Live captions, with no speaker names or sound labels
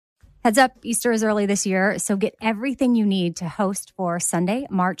Heads up, Easter is early this year, so get everything you need to host for Sunday,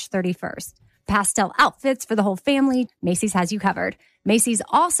 March 31st. Pastel outfits for the whole family. Macy's has you covered. Macy's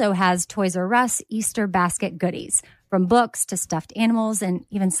also has Toys R Us Easter basket goodies, from books to stuffed animals and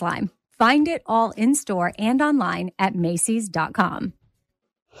even slime. Find it all in store and online at Macys.com.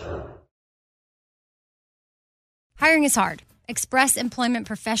 Hiring is hard. Express Employment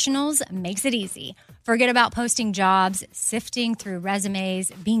Professionals makes it easy. Forget about posting jobs, sifting through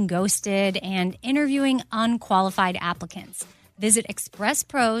resumes, being ghosted, and interviewing unqualified applicants. Visit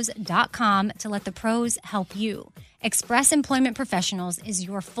expresspros.com to let the pros help you. Express Employment Professionals is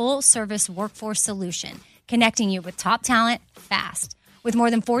your full-service workforce solution, connecting you with top talent fast. With more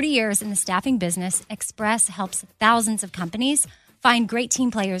than 40 years in the staffing business, Express helps thousands of companies find great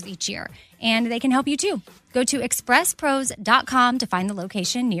team players each year, and they can help you too. Go to expresspros.com to find the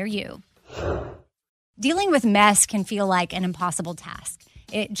location near you. Dealing with mess can feel like an impossible task.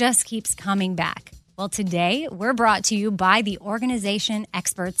 It just keeps coming back. Well, today we're brought to you by the organization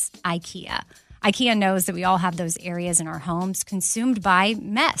experts IKEA. IKEA knows that we all have those areas in our homes consumed by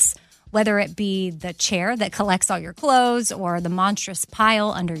mess, whether it be the chair that collects all your clothes or the monstrous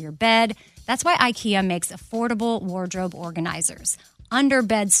pile under your bed. That's why IKEA makes affordable wardrobe organizers,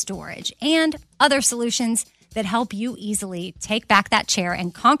 under-bed storage, and other solutions that help you easily take back that chair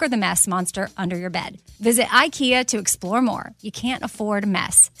and conquer the mess monster under your bed. Visit IKEA to explore more. You can't afford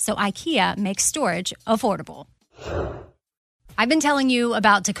mess, so IKEA makes storage affordable. I've been telling you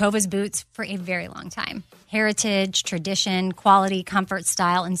about Tecovas boots for a very long time. Heritage, tradition, quality, comfort,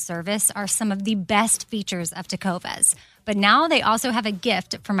 style, and service are some of the best features of Tecovas. But now they also have a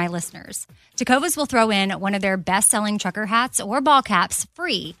gift for my listeners. Tecovas will throw in one of their best-selling trucker hats or ball caps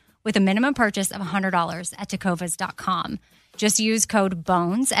free with a minimum purchase of $100 at tecovas.com. Just use code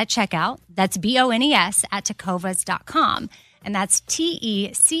BONES at checkout. That's BONES at tecovas.com. And that's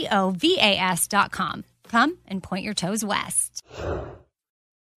TECOVAS.com. Come and point your toes west. Be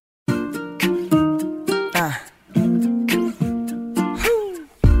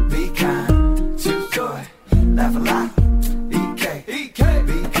kind, choose joy, laugh a lot. EK. Be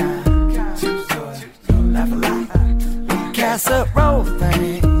kind, choose joy, laugh a lot. Casserole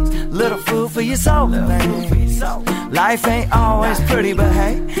thing, little food for your soul thing. Life ain't always pretty, but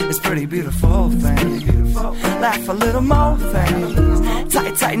hey, it's pretty beautiful thing. Laugh a little more thing.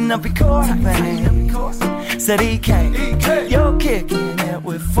 Tighten up your core thing. Said EK, you're kicking it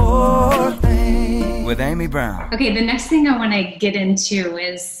with 4 things. With Amy Brown. Okay, the next thing I want to get into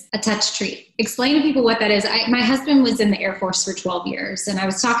is a touch treat. Explain to people what that is. My husband was in the Air Force for 12 years, and I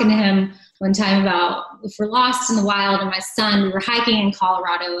was talking to him one time about if we're lost in the wild, and my son, we were hiking in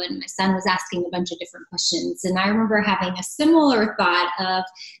Colorado, and my son was asking a bunch of different questions. And I remember having a similar thought of,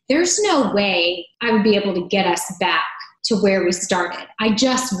 there's no way I would be able to get us back to where we started. I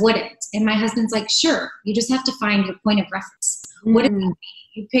just wouldn't. And my husband's like, sure, you just have to find your point of reference. What does that mean?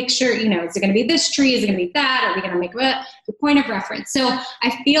 You picture, is it going to be this tree? Is it going to be that? Are we going to make the point of reference? So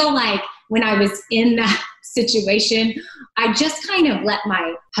I feel like when I was in that situation, I just kind of let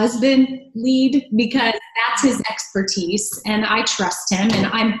my husband lead because that's his expertise and I trust him, and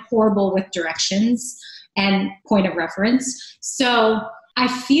I'm horrible with directions and point of reference. So I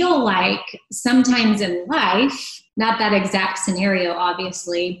feel like sometimes in life, not that exact scenario,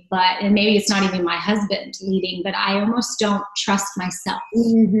 obviously, and maybe it's not even my husband leading, but I almost don't trust myself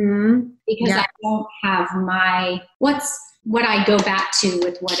because I don't have what I go back to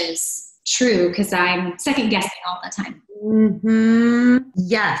with what is true, because I'm second guessing all the time.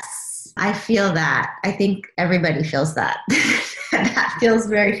 Yes, I feel that. I think everybody feels that. That feels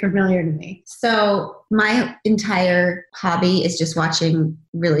very familiar to me. So my entire hobby is just watching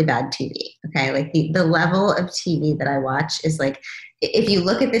really bad TV. Okay. Like the level of TV that I watch is like, if you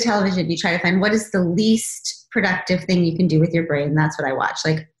look at the television, you try to find what is the least productive thing you can do with your brain. That's what I watch.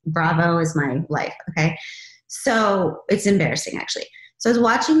 Like Bravo is my life. Okay. So it's embarrassing actually. So I was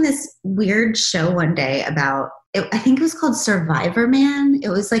watching this weird show one day about, I think it was called Survivor Man. It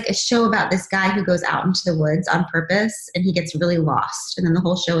was like a show about this guy who goes out into the woods on purpose and he gets really lost. And then the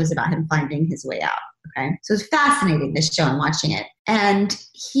whole show is about him finding his way out. Okay. So it's fascinating, this show, and watching it. And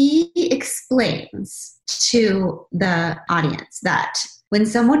he explains to the audience that when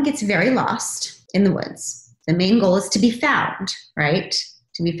someone gets very lost in the woods, the main goal is to be found, right?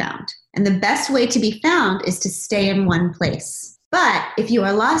 To be found. And the best way to be found is to stay in one place. But if you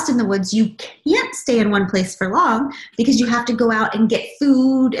are lost in the woods, you can't stay in one place for long because you have to go out and get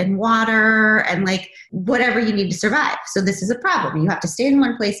food and water and like whatever you need to survive. So this is a problem. You have to stay in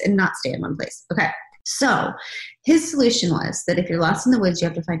one place and not stay in one place. Okay. So his solution was that if you're lost in the woods, you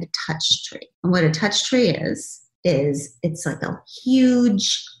have to find a touch tree. And what a touch tree is it's like a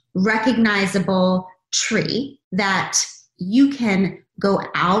huge recognizable tree that you can go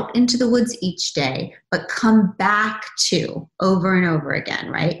out into the woods each day, but come back to over and over again,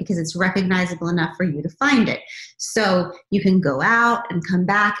 right? Because it's recognizable enough for you to find it. So you can go out and come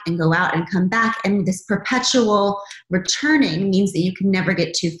back and go out and come back. And this perpetual returning means that you can never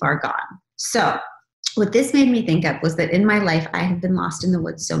get too far gone. So what this made me think of was that in my life, I have been lost in the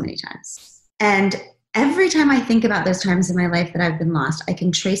woods so many times. And every time I think about those times in my life that I've been lost, I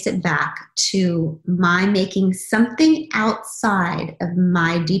can trace it back to my making something outside of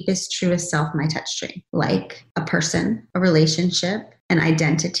my deepest, truest self my touch tree, like a person, a relationship, an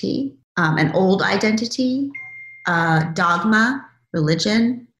identity, an old identity, dogma,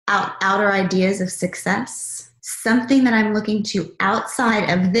 religion, outer ideas of success, something that I'm looking to outside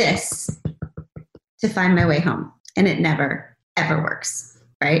of this to find my way home. And it never, ever works,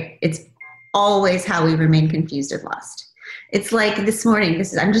 right? It's always how we remain confused and lost. It's like this morning,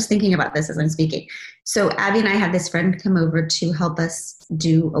 I'm just thinking about this as I'm speaking. So Abby and I had this friend come over to help us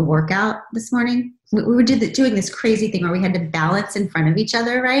do a workout this morning. We were doing this crazy thing where we had to balance in front of each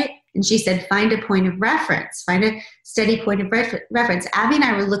other, right? And she said, find a point of reference, find a steady point of reference. Abby and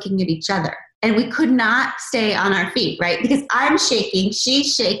I were looking at each other and we could not stay on our feet, right? Because I'm shaking,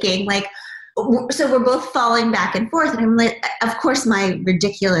 she's shaking, so we're both falling back and forth. And I'm like, of course, my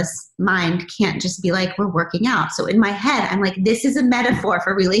ridiculous mind can't just be like, we're working out. So in my head, I'm like, this is a metaphor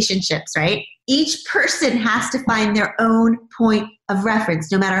for relationships, right? Each person has to find their own point of reference,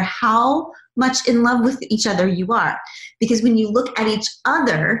 no matter how much in love with each other you are. Because when you look at each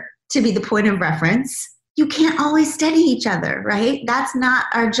other to be the point of reference, you can't always steady each other, right? That's not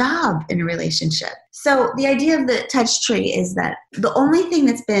our job in a relationship. So the idea of the touch tree is that the only thing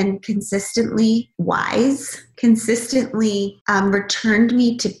that's been consistently wise, consistently returned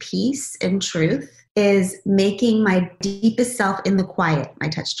me to peace and truth is making my deepest self in the quiet, my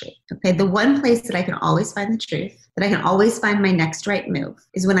touch tree. Okay, the one place that I can always find the truth, that I can always find my next right move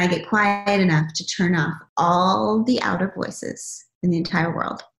is when I get quiet enough to turn off all the outer voices in the entire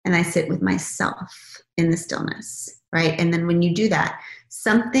world. And I sit with myself in the stillness, right? And then when you do that,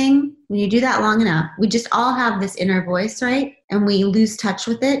 when you do that long enough, we just all have this inner voice, right? And we lose touch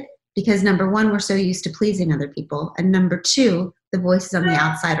with it because number one, we're so used to pleasing other people. And number two, the voices on the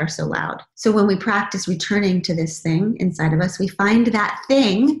outside are so loud. So when we practice returning to this thing inside of us, we find that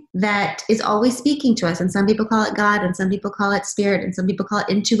thing that is always speaking to us. And some people call it God, and some people call it spirit, and some people call it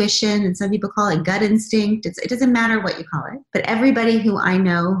intuition, and some people call it gut instinct. It doesn't matter what you call it. But everybody who I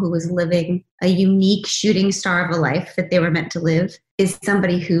know who was living a unique shooting star of a life that they were meant to live is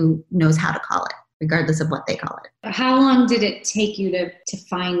somebody who knows how to call it, regardless of what they call it. How long did it take you to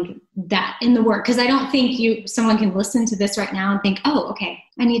find that in the work? Because I don't think someone can listen to this right now and think, oh, okay,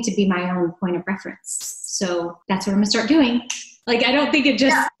 I need to be my own point of reference. So that's what I'm going to start doing. Like, I don't think it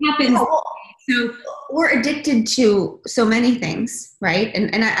just happens. So we're addicted to so many things, right?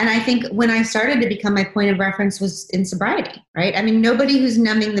 And I think when I started to become my point of reference was in sobriety, right? I mean, nobody who's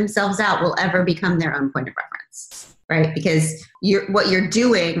numbing themselves out will ever become their own point of reference, right? Because what you're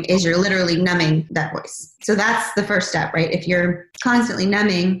doing is you're literally numbing that voice. So that's the first step, right? If you're constantly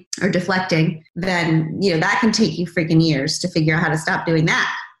numbing or deflecting, then, that can take you freaking years to figure out how to stop doing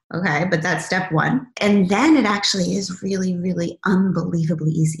that. Okay, but that's step one. And then it actually is really, really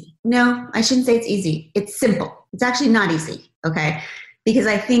unbelievably easy. No, I shouldn't say it's easy. It's simple. It's actually not easy, okay? Because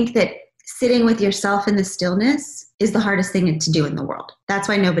I think that sitting with yourself in the stillness is the hardest thing to do in the world. That's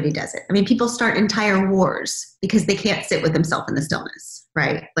why nobody does it. I mean, people start entire wars because they can't sit with themselves in the stillness,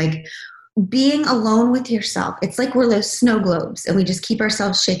 right? Like being alone with yourself, it's like we're those snow globes and we just keep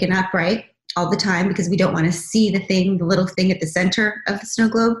ourselves shaken up, right? All the time because we don't want to see the little thing at the center of the snow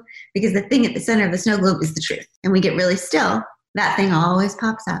globe, because the thing at the center of the snow globe is the truth. And we get really still, that thing always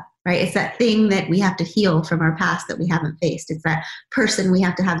pops up, right? It's that thing that we have to heal from our past that we haven't faced. It's that person we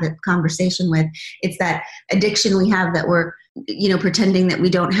have to have that conversation with. It's that addiction we have that we're, pretending that we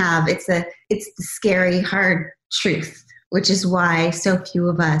don't have. It's the scary, hard truth, which is why so few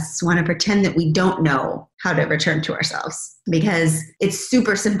of us want to pretend that we don't know how to return to ourselves, because it's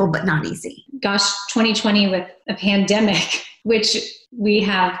super simple but not easy. Gosh, 2020 with a pandemic, which we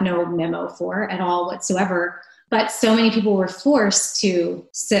have no memo for at all whatsoever. But so many people were forced to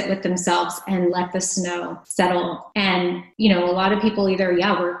sit with themselves and let the snow settle. And, a lot of people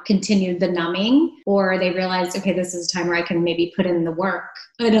either, continued the numbing, or they realized, okay, this is a time where I can maybe put in the work.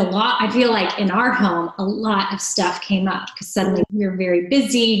 But I feel like in our home, a lot of stuff came up because suddenly we were very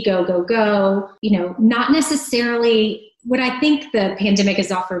busy, go, not necessarily what I think the pandemic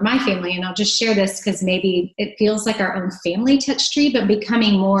has offered my family. And I'll just share this because maybe it feels like our own family touch tree, but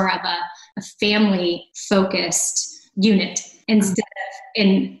becoming more of a family-focused unit. instead of,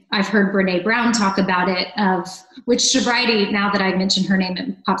 and I've heard Brene Brown talk about it, of which sobriety, now that I mentioned her name,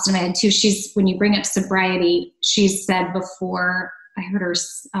 it pops in my head too. When you bring up sobriety, she's said before, I heard her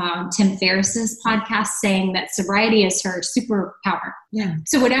Tim Ferriss's podcast saying that sobriety is her superpower. Yeah.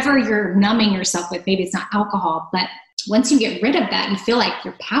 So whatever you're numbing yourself with, maybe it's not alcohol, but once you get rid of that, you feel like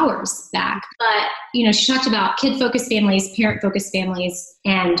your power's back. But, she talked about kid-focused families, parent-focused families,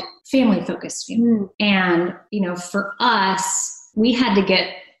 and family-focused families. And, for us, we had to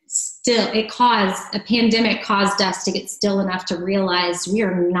get still. A pandemic caused us to get still enough to realize we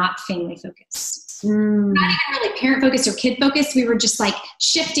are not family-focused. Not even really parent-focused or kid-focused. We were just like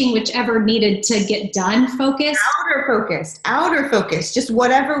shifting whichever needed to get done focused. Outer focused. Just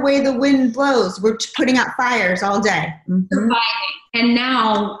whatever way the wind blows, we're putting out fires all day. Surviving. And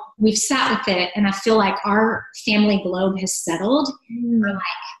now we've sat with it, and I feel like our family globe has settled. We're like,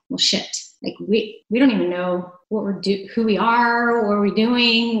 well, shit. Like we don't even know who we are, what are we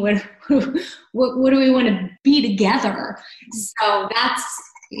doing, what do we want to be together? So that's,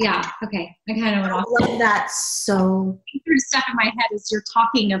 yeah, okay. I kind of love that. So stuff in my head as you're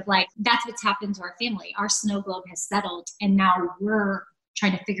talking of like, that's what's happened to our family. Our snow globe has settled, and now we're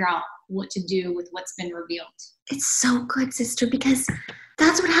trying to figure out what to do with what's been revealed. It's so good, sister, because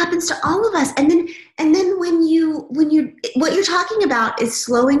that's what happens to all of us. And then when you what you're talking about is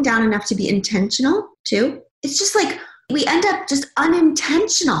slowing down enough to be intentional too. It's just like we end up just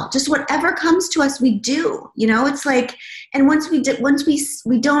unintentional. Just whatever comes to us, we do. It's like, and once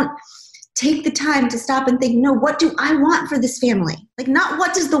we don't take the time to stop and think, no, what do I want for this family? Like, not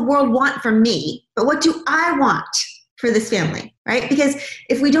what does the world want from me, but what do I want for this family, right? Because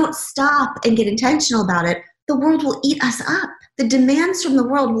if we don't stop and get intentional about it, the world will eat us up. The demands from the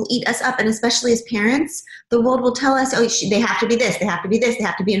world will eat us up. And especially as parents, the world will tell us, oh, they have to be this, they have to be this, they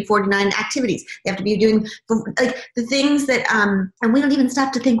have to be in 49 activities. They have to be doing like the things that, and we don't even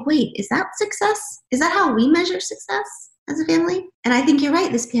stop to think, wait, is that success? Is that how we measure success as a family? And I think you're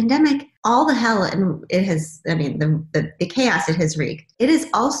right. This pandemic, all the hell, and it has, the chaos it has wreaked. It is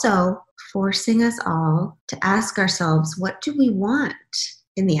also forcing us all to ask ourselves, what do we want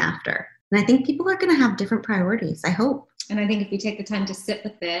in the after? And I think people are going to have different priorities, I hope. And I think if we take the time to sit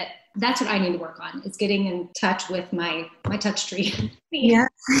with it, that's what I need to work on, is getting in touch with my touch tree. Yeah.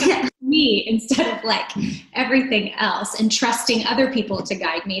 Me instead of like everything else, and trusting other people to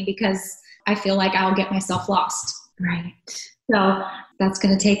guide me, because I feel like I'll get myself lost. Right. So that's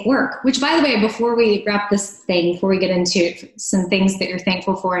going to take work, which, by the way, before we wrap this thing, before we get into some things that you're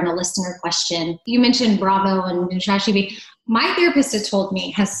thankful for in a listener question, you mentioned Bravo and ChatGPT. My therapist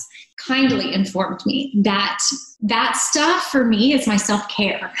has kindly informed me that stuff for me is my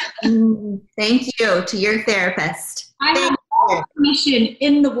self-care. Thank you to your therapist. I have all the information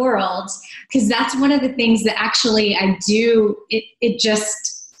in the world, because that's one of the things that actually I do. It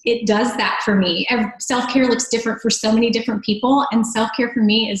does that for me. Self-care looks different for so many different people, and self-care for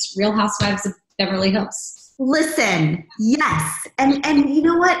me is Real Housewives of Beverly Hills. Listen, yes. And you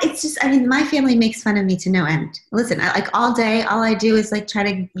know what? It's just, my family makes fun of me to no end. Listen, all day, all I do is like try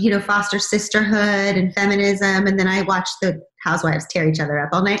to, foster sisterhood and feminism. And then I watch the housewives tear each other up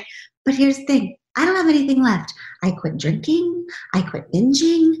all night. But here's the thing. I don't have anything left. I quit drinking. I quit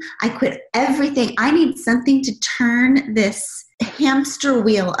binging. I quit everything. I need something to turn this hamster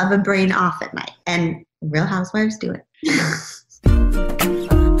wheel of a brain off at night. And Real Housewives do it.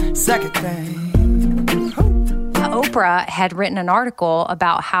 Second thing. Oprah had written an article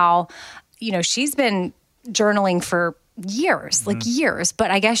about how, she's been journaling for years,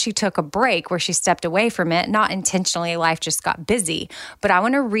 but I guess she took a break where she stepped away from it, not intentionally. Life just got busy. But I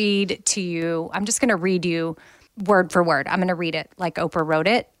want to read to you. I'm just going to read you word for word. I'm going to read it like Oprah wrote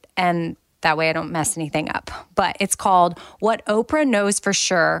it, and that way I don't mess anything up. But it's called What Oprah Knows for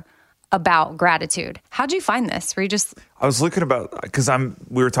Sure About Gratitude. How'd you find this? I was looking because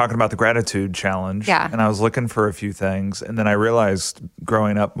we were talking about the gratitude challenge. Yeah. And I was looking for a few things. And then I realized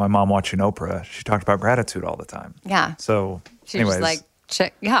growing up, my mom watching Oprah, she talked about gratitude all the time. Yeah. So she anyways. was like,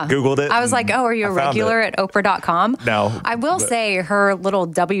 yeah. Googled it. I was like, oh, are you a regular at Oprah.com? No. I will say her little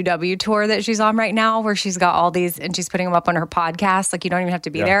WW tour that she's on right now, where she's got all these, and she's putting them up on her podcast. Like, you don't even have to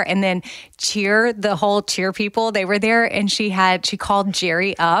be there. And then the whole cheer people, they were there, and she called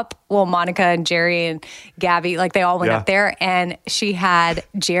Jerry up. Well, Monica and Jerry and Gabby, like they all went up there, and she had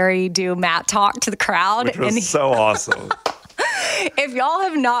Jerry do Matt talk to the crowd. Which was so awesome. If y'all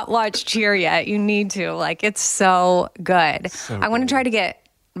have not watched Cheer yet, you need to. Like, it's so good. I want to try to get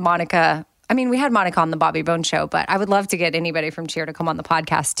Monica. I mean, we had Monica on the Bobby Bones Show, but I would love to get anybody from Cheer to come on the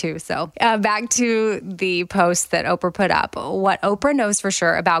podcast too. So back to the post that Oprah put up. What Oprah knows for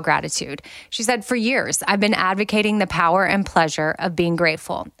sure about gratitude. She said, for years, I've been advocating the power and pleasure of being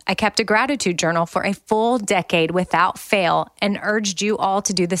grateful. I kept a gratitude journal for a full decade without fail and urged you all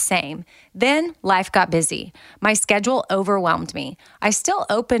to do the same. Then life got busy. My schedule overwhelmed me. I still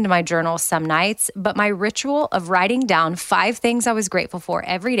opened my journal some nights, but my ritual of writing down 5 things I was grateful for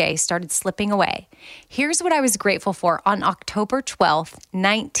every day started slipping away. Here's what I was grateful for on October 12th,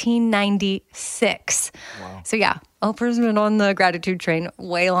 1996. Wow. So yeah, Oprah's been on the gratitude train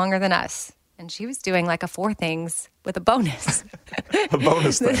way longer than us. And she was doing like a 4 things with a bonus. A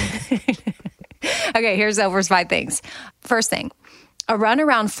bonus thing. Okay, here's Oprah's 5 things. First thing, a run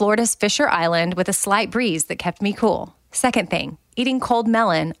around Florida's Fisher Island with a slight breeze that kept me cool. Second thing, eating cold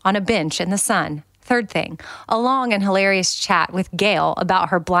melon on a bench in the sun. Third thing, a long and hilarious chat with Gail about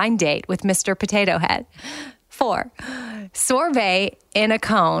her blind date with Mr. Potato Head. 4, sorbet in a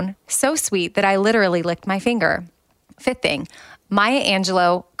cone, so sweet that I literally licked my finger. 5th thing, Maya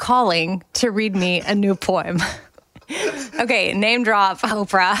Angelou calling to read me a new poem. Okay, name drop,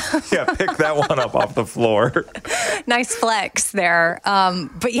 Oprah. Yeah, pick that one up off the floor. Nice flex there.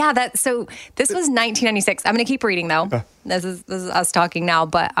 But yeah, so this was 1996. I'm going to keep reading though. This is us talking now,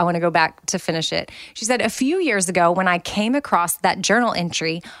 but I want to go back to finish it. She said, a few years ago when I came across that journal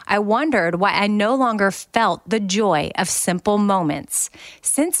entry, I wondered why I no longer felt the joy of simple moments.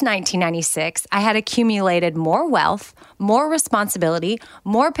 Since 1996, I had accumulated more wealth, more responsibility,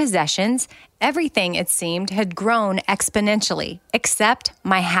 more possessions. Everything, it seemed, had grown exponentially, except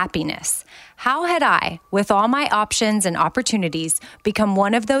my happiness. How had I, with all my options and opportunities, become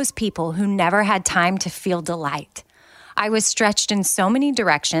one of those people who never had time to feel delight? I was stretched in so many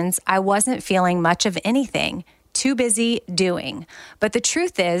directions, I wasn't feeling much of anything. Too busy doing. But the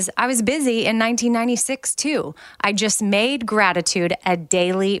truth is, I was busy in 1996 too. I just made gratitude a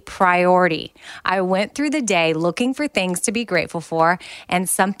daily priority. I went through the day looking for things to be grateful for, and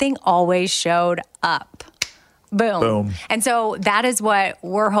something always showed up. Boom. And so that is what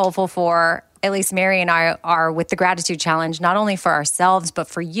we're hopeful for, at least Mary and I are with the Gratitude Challenge, not only for ourselves, but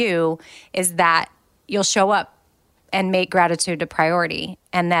for you, is that you'll show up and make gratitude a priority,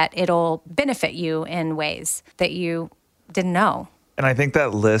 and that it'll benefit you in ways that you didn't know. And I think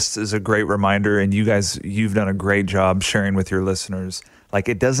that list is a great reminder, and you guys, you've done a great job sharing with your listeners. Like,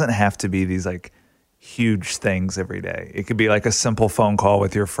 it doesn't have to be these like huge things every day. It could be like a simple phone call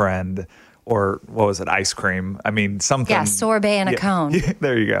with your friend, or what was it, ice cream? I mean, something. Yeah, sorbet in a cone. Yeah,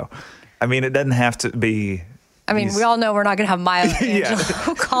 there you go. I mean, it doesn't have to be. I mean, we all know we're not going to have Maya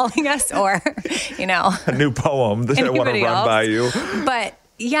Angelou calling us, or, a new poem that I want to run by you. But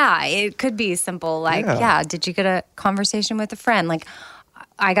yeah, it could be simple. Like, did you get a conversation with a friend? Like,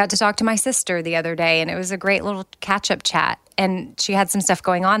 I got to talk to my sister the other day, and it was a great little catch-up chat. And she had some stuff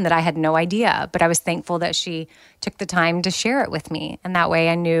going on that I had no idea, but I was thankful that she took the time to share it with me. And that way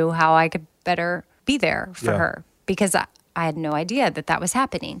I knew how I could better be there for her, because I had no idea that was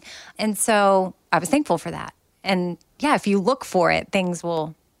happening. And so I was thankful for that. And yeah, if you look for it, things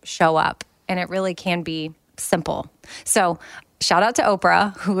will show up, and it really can be simple. So shout out to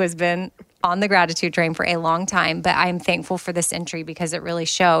Oprah, who has been on the gratitude train for a long time, but I'm thankful for this entry because it really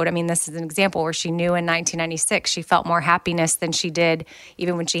showed. I mean, this is an example where she knew in 1996 she felt more happiness than she did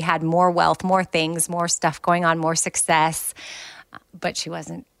even when she had more wealth, more things, more stuff going on, more success. But she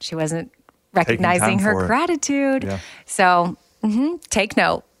wasn't recognizing her gratitude. Yeah. So take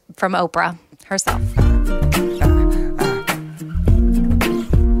note from Oprah herself.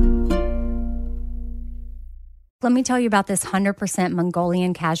 Let me tell you about this 100%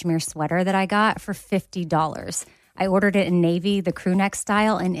 Mongolian cashmere sweater that I got for $50. I ordered it in navy, the crew neck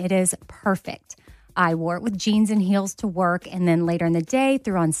style, and it is perfect. I wore it with jeans and heels to work, and then later in the day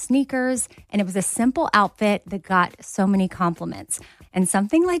threw on sneakers, and it was a simple outfit that got so many compliments. And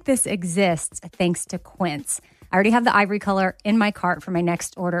something like this exists thanks to Quince. I already have the ivory color in my cart for my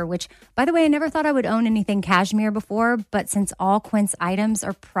next order, which, by the way, I never thought I would own anything cashmere before, but since all Quince items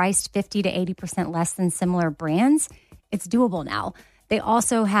are priced 50 to 80% less than similar brands, it's doable now. They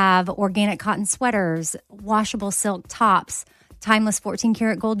also have organic cotton sweaters, washable silk tops, timeless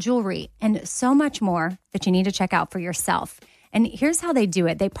 14-karat gold jewelry, and so much more that you need to check out for yourself. And here's how they do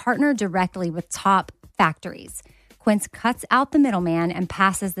it. They partner directly with top factories. Quince cuts out the middleman and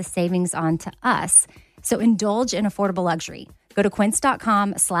passes the savings on to us. So indulge in affordable luxury. Go to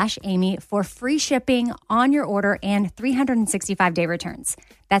quince.com/Amy for free shipping on your order and 365-day returns.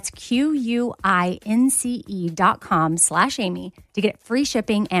 That's QUINCE.com/Amy to get free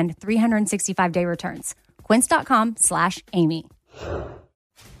shipping and 365-day returns. Quince.com/Amy.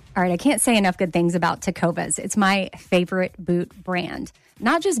 All right, I can't say enough good things about Tecovas. It's my favorite boot brand.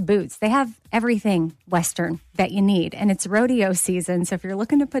 Not just boots, they have everything Western that you need. And it's rodeo season, so if you're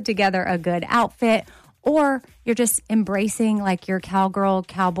looking to put together a good outfit or you're just embracing like your cowgirl,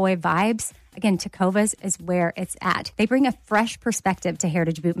 cowboy vibes, again, Tecovas is where it's at. They bring a fresh perspective to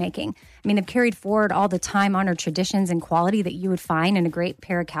heritage boot making. I mean, they've carried forward all the time-honored traditions and quality that you would find in a great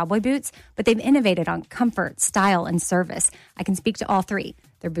pair of cowboy boots, but they've innovated on comfort, style, and service. I can speak to all three.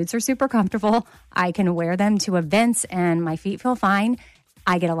 Their boots are super comfortable. I can wear them to events and my feet feel fine.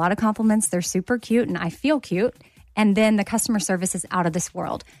 I get a lot of compliments. They're super cute and I feel cute. And then the customer service is out of this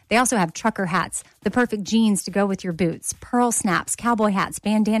world. They also have trucker hats, the perfect jeans to go with your boots, pearl snaps, cowboy hats,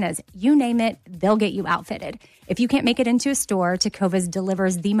 bandanas, you name it, they'll get you outfitted. If you can't make it into a store, Tecovas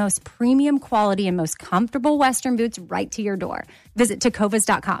delivers the most premium quality and most comfortable Western boots right to your door. Visit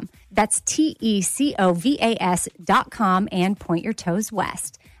tecovas.com. That's TECOVAS.com and point your toes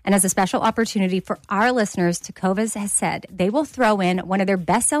west. And as a special opportunity for our listeners, Tecovas has said they will throw in one of their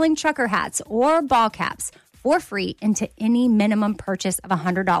best-selling trucker hats or ball caps for free into any minimum purchase of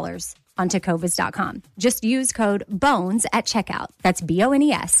 $100 on tecovas.com. Just use code BONES at checkout. That's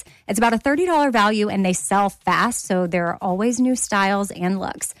BONES. It's about a $30 value and they sell fast, so there are always new styles and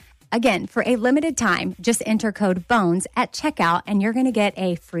looks. Again, for a limited time, just enter code BONES at checkout and you're going to get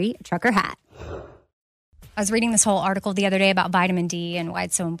a free trucker hat. I was reading this whole article the other day about vitamin D and why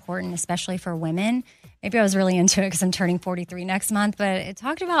it's so important, especially for women. Maybe I was really into it because I'm turning 43 next month, but it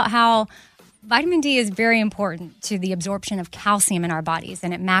talked about how vitamin D is very important to the absorption of calcium in our bodies,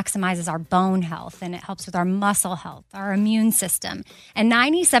 and it maximizes our bone health, and it helps with our muscle health, our immune system. And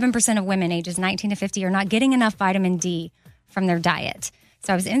 97% of women ages 19 to 50 are not getting enough vitamin D from their diet.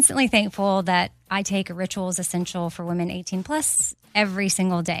 So I was instantly thankful that I take Ritual's Essential for Women 18 plus every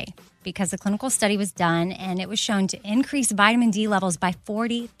single day because the clinical study was done, and it was shown to increase vitamin D levels by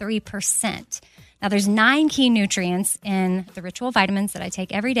 43%. Now, there's 9 key nutrients in the Ritual vitamins that I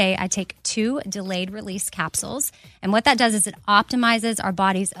take every day. I take 2 delayed release capsules. And what that does is it optimizes our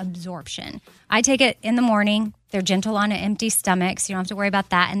body's absorption. I take it in the morning. They're gentle on an empty stomach, so you don't have to worry about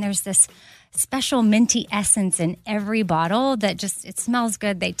that. And there's this special minty essence in every bottle that just, it smells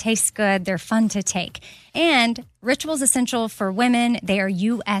good. They taste good. They're fun to take. And Ritual's Essential for Women, they are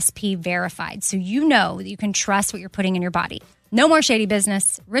USP verified. So you know that you can trust what you're putting in your body. No more shady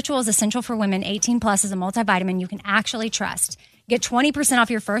business. Ritual is Essential for Women 18 plus is a multivitamin you can actually trust. Get 20%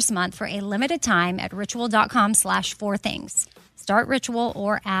 off your first month for a limited time at ritual.com/4things. Start Ritual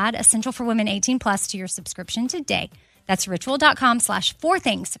or add Essential for Women 18 plus to your subscription today. That's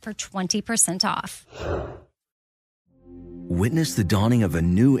ritual.com/4things for 20% off. Witness the dawning of a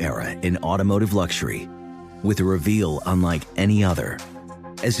new era in automotive luxury with a reveal unlike any other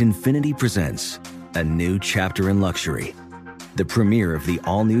as Infiniti presents a new chapter in luxury. The premiere of the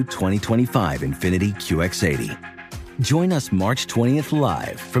all-new 2025 Infiniti QX80. Join us March 20th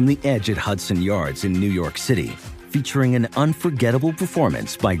live from the Edge at Hudson Yards in New York City, featuring an unforgettable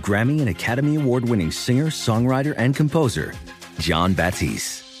performance by Grammy and Academy Award-winning singer, songwriter, and composer, Jon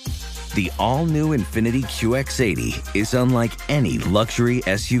Batiste. The all-new Infiniti QX80 is unlike any luxury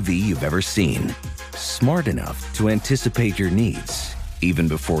SUV you've ever seen. Smart enough to anticipate your needs, even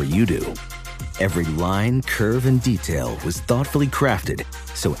before you do. Every line, curve, and detail was thoughtfully crafted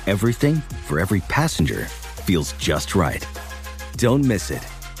so everything for every passenger feels just right. Don't miss it.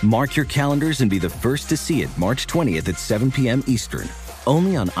 Mark your calendars and be the first to see it March 20th at 7 p.m. Eastern,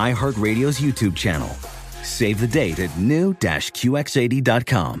 only on iHeartRadio's YouTube channel. Save the date at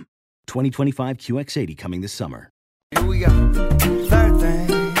new-QX80.com. 2025 QX80 coming this summer. Here we go. Third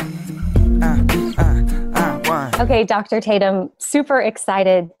thing. Okay, Dr. Tatum, super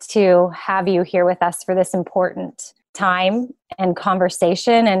excited to have you here with us for this important time and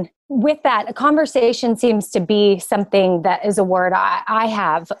conversation. And with that, a conversation seems to be something that is a word I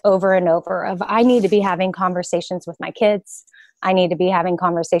have over and over of I need to be having conversations with my kids. I need to be having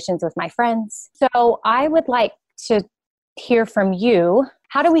conversations with my friends. So I would like to hear from you.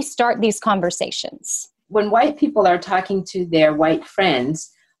 How do we start these conversations? When white people are talking to their white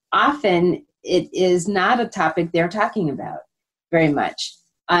friends, often it is not a topic they're talking about very much,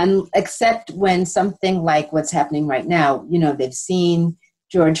 except when something like what's happening right now, you know, they've seen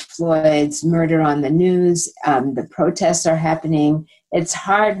George Floyd's murder on the news, the protests are happening. It's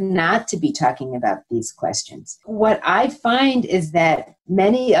hard not to be talking about these questions. What I find is that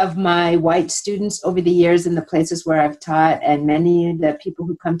many of my white students over the years in the places where I've taught and many of the people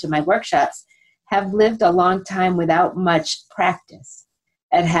who come to my workshops have lived a long time without much practice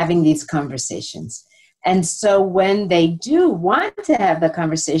at having these conversations. And so when they do want to have the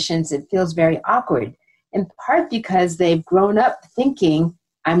conversations, it feels very awkward, in part because they've grown up thinking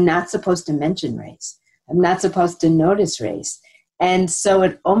I'm not supposed to mention race. I'm not supposed to notice race. And so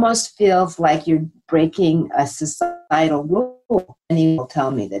it almost feels like you're breaking a societal rule. And he will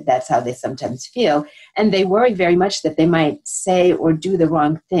tell me that that's how they sometimes feel. And they worry very much that they might say or do the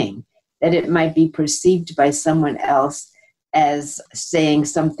wrong thing, that it might be perceived by someone else as saying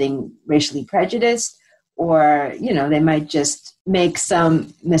something racially prejudiced, or, they might just make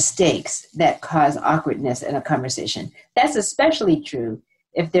some mistakes that cause awkwardness in a conversation. That's especially true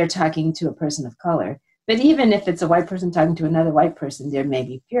if they're talking to a person of color. But even if it's a white person talking to another white person, there may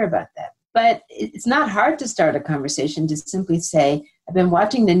be fear about that. But it's not hard to start a conversation to simply say, I've been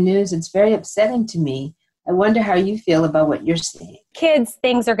watching the news. It's very upsetting to me. I wonder how you feel about what you're seeing. Kids,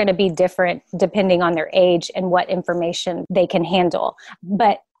 things are going to be different depending on their age and what information they can handle.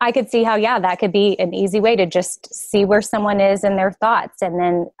 But I could see how, that could be an easy way to just see where someone is in their thoughts, and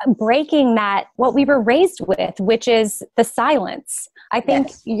then breaking that, what we were raised with, which is the silence. I think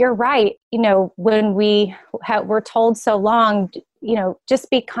You're right. When we're told so long,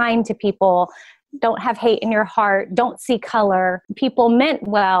 just be kind to people. Don't have hate in your heart. Don't see color. People meant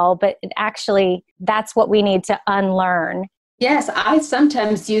well, but actually that's what we need to unlearn. Yes, I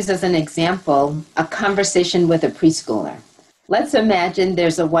sometimes use as an example a conversation with a preschooler. Let's imagine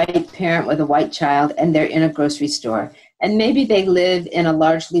there's a white parent with a white child and they're in a grocery store. And maybe they live in a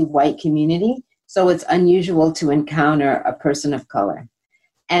largely white community, so it's unusual to encounter a person of color.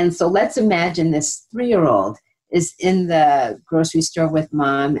 And so let's imagine this 3-year-old is in the grocery store with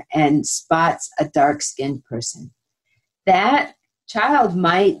mom and spots a dark-skinned person. That child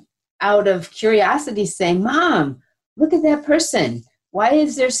might, out of curiosity, say, Mom, look at that person. Why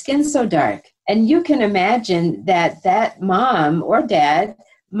is their skin so dark? And you can imagine that mom or dad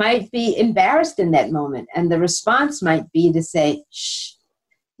might be embarrassed in that moment. And the response might be to say, shh,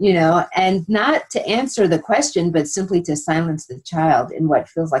 and not to answer the question, but simply to silence the child in what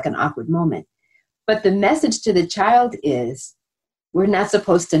feels like an awkward moment. But the message to the child is, we're not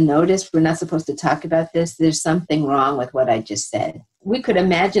supposed to notice, we're not supposed to talk about this, there's something wrong with what I just said. We could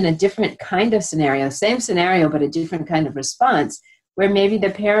imagine a different kind of scenario, same scenario, but a different kind of response, where maybe the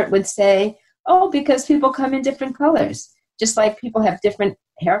parent would say, because people come in different colors. Just like people have different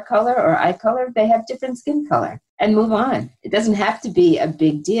hair color or eye color, they have different skin color, and move on. It doesn't have to be a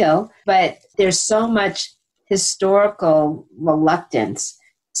big deal, but there's so much historical reluctance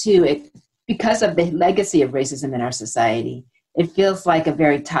to it because of the legacy of racism in our society. It feels like a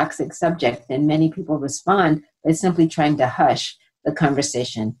very toxic subject, and many people respond by simply trying to hush the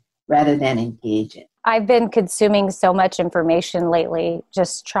conversation rather than engage it. I've been consuming so much information lately,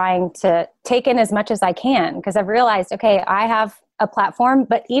 just trying to take in as much as I can, because I've realized, I have a platform,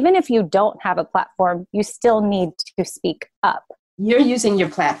 but even if you don't have a platform, you still need to speak up. You're using your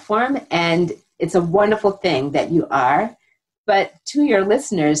platform, and it's a wonderful thing that you are. But to your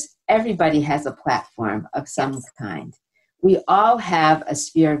listeners, everybody has a platform of some kind. We all have a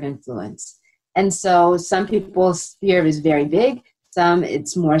sphere of influence. And so some people's sphere is very big, some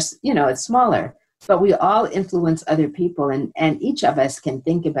it's more, it's smaller. But we all influence other people, and each of us can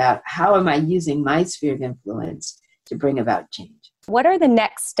think about, how am I using my sphere of influence to bring about change? What are the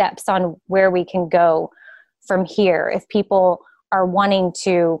next steps on where we can go from here if people are wanting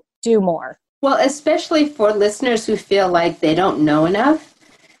to do more? Well, especially for listeners who feel like they don't know enough,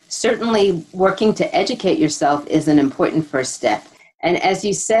 certainly working to educate yourself is an important first step. And as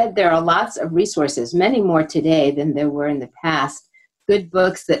you said, there are lots of resources, many more today than there were in the past. Good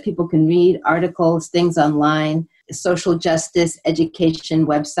books that people can read, articles, things online, social justice, education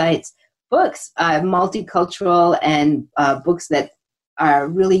websites, books, multicultural, and books that are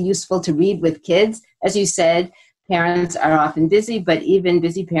really useful to read with kids. As you said, parents are often busy, but even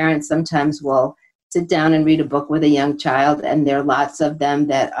busy parents sometimes will sit down and read a book with a young child, and there are lots of them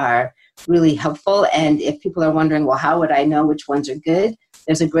that are really helpful. And if people are wondering, well, how would I know which ones are good?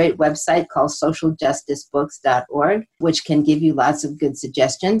 There's a great website called socialjusticebooks.org, which can give you lots of good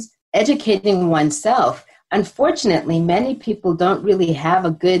suggestions. Educating oneself. Unfortunately, many people don't really have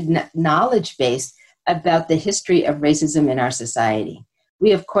a good knowledge base about the history of racism in our society.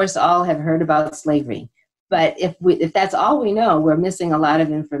 We, of course, all have heard about slavery. But if that's all we know, we're missing a lot of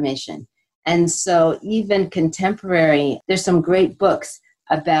information. And so even contemporary, there's some great books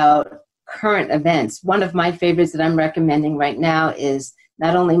about current events. One of my favorites that I'm recommending right now is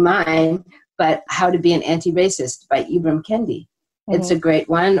not only mine, but How to Be an Anti-Racist by Ibram Kendi. Mm-hmm. It's a great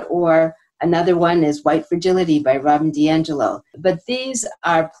one. Or another one is White Fragility by Robin DiAngelo. But these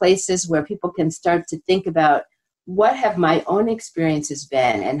are places where people can start to think about, what have my own experiences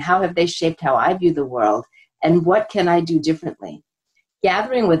been, and how have they shaped how I view the world, and what can I do differently?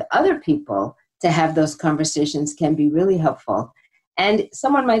 Gathering with other people to have those conversations can be really helpful. And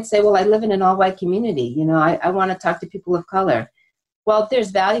someone might say, well, I live in an all-white community. I want to talk to people of color. Well,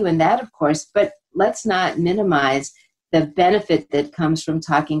 there's value in that, of course, but let's not minimize the benefit that comes from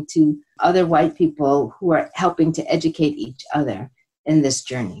talking to other white people who are helping to educate each other in this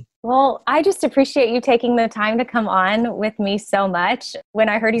journey. Well, I just appreciate you taking the time to come on with me so much. When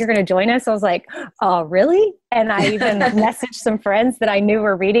I heard you were going to join us, I was like, oh, really? And I even messaged some friends that I knew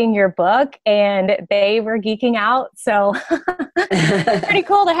were reading your book and they were geeking out. So pretty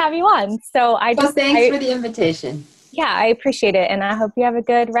cool to have you on. So thanks for the invitation. Yeah, I appreciate it. And I hope you have a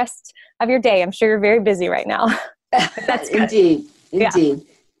good rest of your day. I'm sure you're very busy right now. That's indeed. Yeah.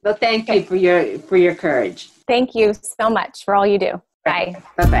 Well, thank you for your courage. Thank you so much for all you do. Bye.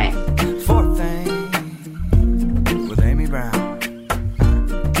 Bye-bye. Fourth thing with Amy Brown.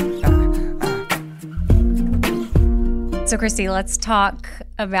 So, Christy, let's talk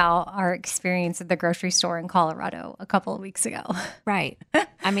about our experience at the grocery store in Colorado a couple of weeks ago. Right.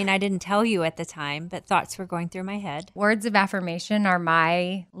 I mean, I didn't tell you at the time, but thoughts were going through my head. Words of affirmation are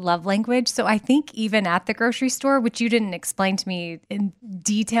my love language. So I think even at the grocery store, which you didn't explain to me in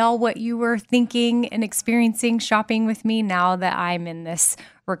detail what you were thinking and experiencing shopping with me now that I'm in this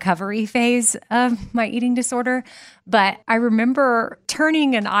recovery phase of my eating disorder. But I remember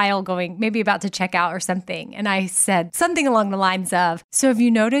turning an aisle going, maybe about to check out or something. And I said something along the lines of, so have you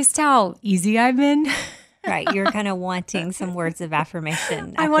noticed how easy I've been? Right. You're kind of wanting some words of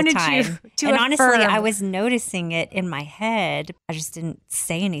affirmation at I wanted the time. you to and affirm. Honestly, I was noticing it in my head. I just didn't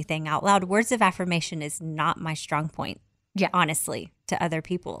say anything out loud. Words of affirmation is not my strong point. Yeah. Honestly, to other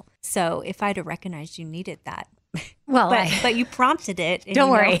people. So if I'd have recognized you needed that. Well, but you prompted it. And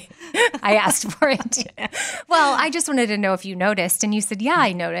don't worry. I asked for it. Well, I just wanted to know if you noticed. And you said, yeah,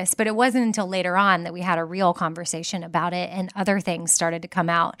 I noticed. But it wasn't until later on that we had a real conversation about it and other things started to come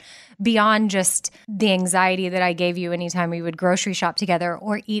out beyond just the anxiety that I gave you anytime we would grocery shop together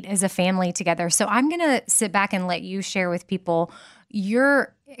or eat as a family together. So I'm going to sit back and let you share with people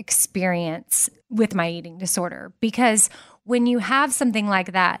your experience with my eating disorder, because when you have something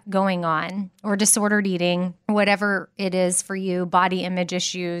like that going on, or disordered eating, whatever it is for you, body image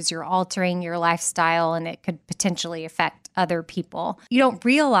issues, you're altering your lifestyle and it could potentially affect other people. You don't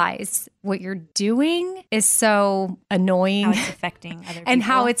realize what you're doing is so annoying. How it's affecting other people. And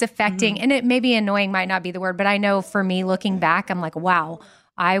how it's affecting, and it maybe annoying might not be the word, but I know for me looking back, I'm like, wow,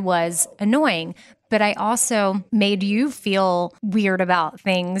 I was annoying. But I also made you feel weird about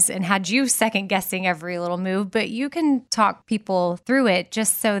things and had you second guessing every little move. But you can talk people through it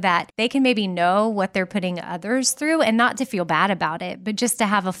just so that they can maybe know what they're putting others through, and not to feel bad about it, but just to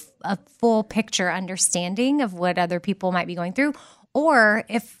have a full picture understanding of what other people might be going through. Or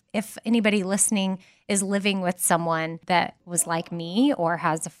if anybody listening is living with someone that was like me, or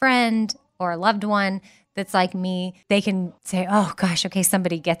has a friend or a loved one that's like me, they can say, oh gosh, okay,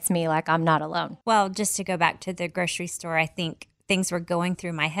 somebody gets me, like I'm not alone. Well, just to go back to the grocery store, I think things were going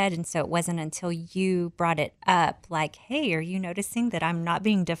through my head. And so it wasn't until you brought it up, like, hey, are you noticing that I'm not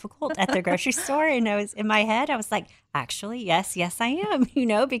being difficult at the grocery store? And I was in my head, I was like, actually, yes, I am,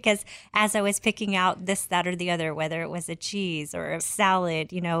 because as I was picking out this, that, or the other, whether it was a cheese or a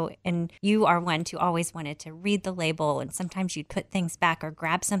salad, and you are one who always wanted to read the label. And sometimes you'd put things back or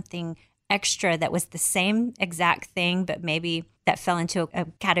grab something extra that was the same exact thing, but maybe that fell into a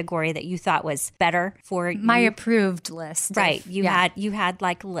category that you thought was better for my approved list. Right. You had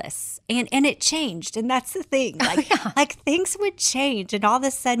like lists, and it changed. And that's the thing. Like, like things would change, and all of a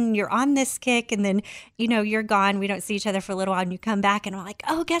sudden you're on this kick, and then, you're gone. We don't see each other for a little while, and you come back and I'm like,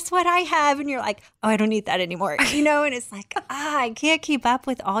 oh, guess what I have? And you're like, oh, I don't need that anymore. And it's like, I can't keep up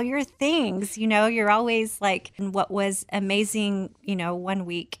with all your things. You're always like, and what was amazing, 1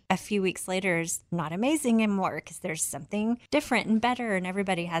 week, a few weeks later is not amazing anymore, because there's something different and better, and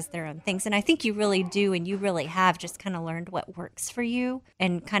everybody has their own things. And I think you really do, and you really have just kind of learned what works for you,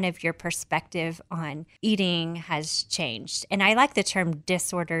 and kind of your perspective on eating has changed. And I like the term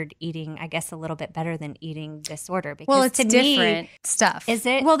disordered eating, I guess, a little bit better than eating disorder, because it's different stuff. Is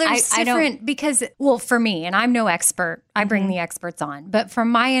it? Well, there's different because, for me, and I'm no expert, I bring the experts on, but from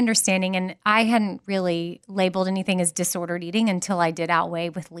my understanding, and I hadn't really labeled anything as disordered eating until I did Outweigh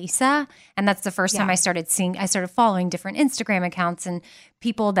with Lisa. And that's the first time I started following different Instagram accounts and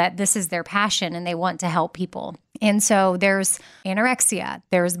people that this is their passion and they want to help people. And so there's anorexia,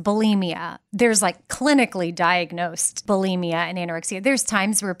 there's bulimia, there's like clinically diagnosed bulimia and anorexia. There's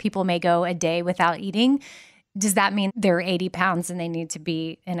times where people may go a day without eating. Does that mean they're 80 pounds and they need to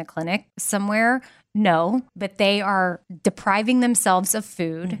be in a clinic somewhere? No, but they are depriving themselves of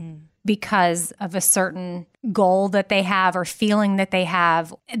food because of a certain goal that they have or feeling that they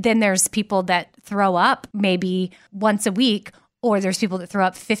have. Then there's people that throw up maybe once a week or there's people that throw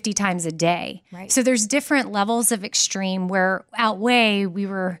up 50 times a day. Right. So there's different levels of extreme where Outweigh, we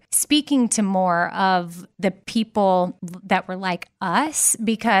were speaking to more of the people that were like us,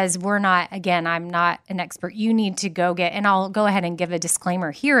 because we're not, again, I'm not an expert. You need to go get, and I'll go ahead and give a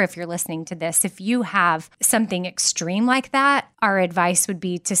disclaimer here if you're listening to this. If you have something extreme like that, our advice would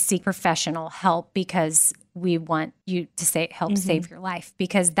be to seek professional help, because we want you to help save your life.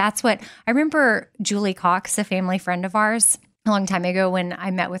 Because that's what, I remember Julie Cox, a family friend of ours, a long time ago when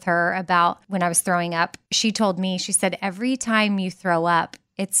I met with her about when I was throwing up, she told me, she said, every time you throw up,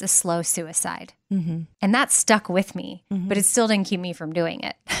 it's a slow suicide. And that stuck with me, but it still didn't keep me from doing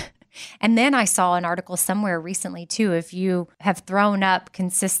it. And then I saw an article somewhere recently too, if you have thrown up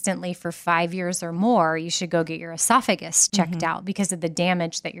consistently for 5 years or more, you should go get your esophagus checked out because of the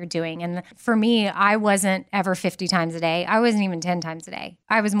damage that you're doing. And for me, I wasn't ever 50 times a day. I wasn't even 10 times a day.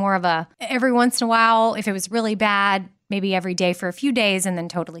 I was more of a every once in a while, if it was really bad, maybe every day for a few days and then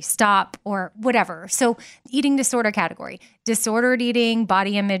totally stop or whatever. So eating disorder category, disordered eating,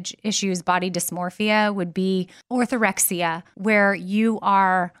 body image issues, body dysmorphia would be orthorexia, where you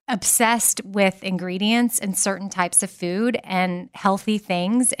are obsessed with ingredients and certain types of food and healthy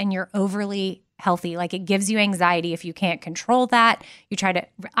things, and you're overly healthy. Like, it gives you anxiety if you can't control that. You try to,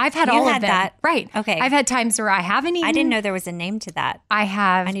 I've had all of them. that. Right. Okay. I've had times where I haven't eaten. I didn't know there was a name to that. I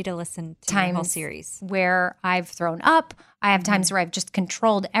have. I need to listen to the whole times series. where I've thrown up. I have times where I've just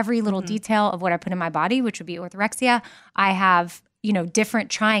controlled every little detail of what I put in my body, which would be orthorexia. I have,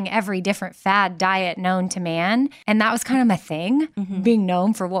 trying every different fad diet known to man. And that was kind of my thing, being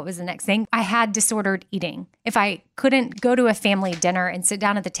known for what was the next thing. I had disordered eating. If I couldn't go to a family dinner and sit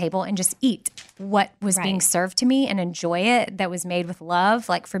down at the table and just eat what was being served to me and enjoy it, that was made with love,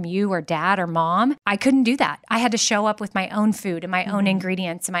 like from you or dad or mom, I couldn't do that. I had to show up with my own food and my own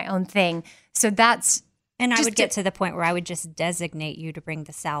ingredients and my own thing. So that's, and I would get to the point where I would just designate you to bring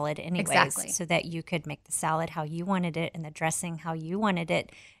the salad anyways, so that you could make the salad how you wanted it and the dressing how you wanted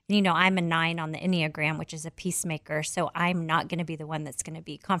it. And, I'm a 9 on the Enneagram, which is a peacemaker. So I'm not going to be the one that's going to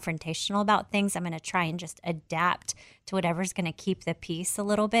be confrontational about things. I'm going to try and just adapt to whatever's going to keep the peace a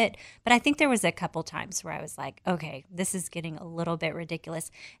little bit. But I think there was a couple times where I was like, okay, this is getting a little bit ridiculous.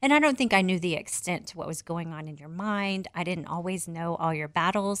 And I don't think I knew the extent to what was going on in your mind. I didn't always know all your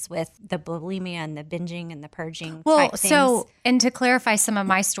battles with the bulimia and the binging and the purging type things. So, and to clarify some of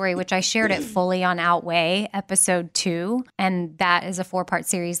my story, which I shared it fully on Outweigh, episode 2, and that is a 4-part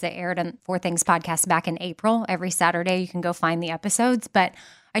series that aired on 4 Things podcast back in April. Every Saturday, you can go find the episodes. But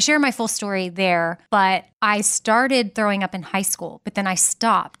I share my full story there. But I started throwing up in high school, but then I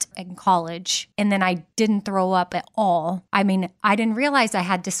stopped in college, and then I didn't throw up at all. I mean, I didn't realize I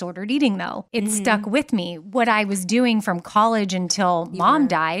had disordered eating, though. It stuck with me. What I was doing from college until mom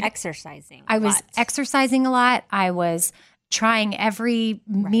died. Exercising. I was exercising a lot. I was trying every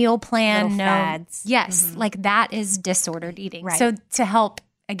meal plan. Little fads. Yes, like that is disordered eating. Right. So to help,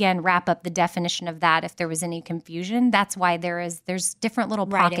 again, wrap up the definition of that, if there was any confusion, that's why there's different little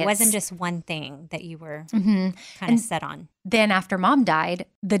pockets. Right. It wasn't just one thing that you were kind of set on. Then after mom died,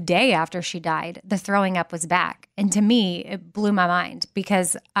 the day after she died, the throwing up was back. And to me, it blew my mind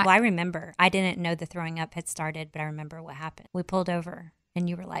because I remember. I didn't know the throwing up had started, but I remember what happened. We pulled over and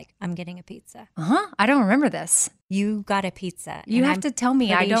you were like, I'm getting a pizza. I don't remember this. You got a pizza. You have to tell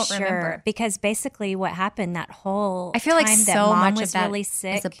me. I don't sure, remember. Because basically what happened that whole I feel like time so that mom much was of that really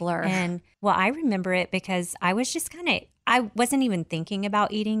sick is a blur. And well, I remember it because I was just I wasn't even thinking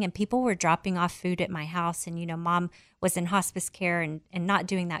about eating, and people were dropping off food at my house, and mom was in hospice care and not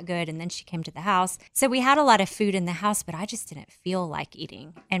doing that good, and then she came to the house. So we had a lot of food in the house, but I just didn't feel like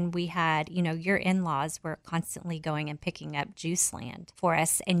eating. And we had, your in-laws were constantly going and picking up Juice Land for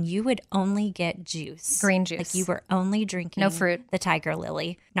us, and you would only get juice. Green juice. Like you were only drinking no fruit. The Tiger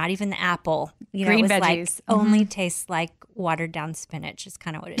Lily, not even the apple. Green it was veggies. like only tastes like watered down spinach is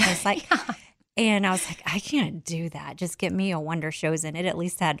kind of what it tastes like. And I was like, I can't do that. Just get me a Wonder Chosen. It at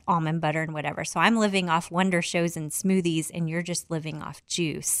least had almond butter and whatever. So I'm living off Wonder Chosen smoothies, and you're just living off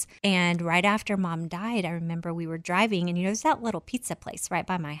juice. And right after mom died, I remember we were driving, and there's that little pizza place right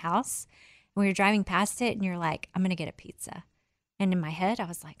by my house. And we were driving past it, and you're like, I'm going to get a pizza. And in my head, I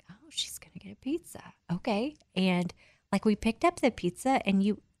was like, oh, she's going to get a pizza. Okay. And like we picked up the pizza, and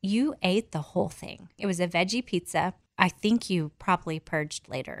you ate the whole thing. It was a veggie pizza. I think you probably purged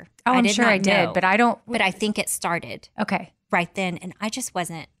later. Oh, I'm sure I did, but I don't. But I think it started right then. And I just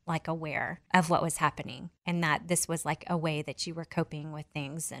wasn't like aware of what was happening, and that this was like a way that you were coping with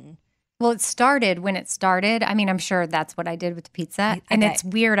things. And well, it started when it started. I mean, I'm sure that's what I did with the pizza. And it's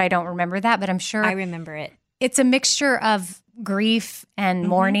weird. I don't remember that, but I'm sure. I remember it. it's a mixture of grief and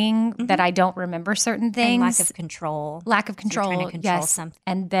mourning that I don't remember certain things. And lack of control. Lack of So you're trying control, to control yes. something.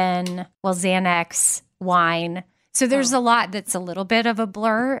 And then, Xanax, wine. So there's a lot that's a little bit of a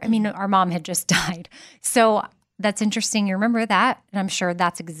blur. I mean, our mom had just died. So that's interesting. You remember that. And I'm sure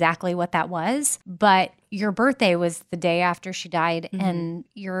that's exactly what that was. But your birthday was the day after she died, and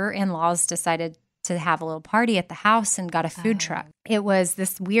your in-laws decided to have a little party at the house and got a food truck. It was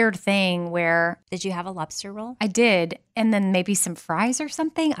this weird thing where Did you have a lobster roll? I did, and then maybe some fries or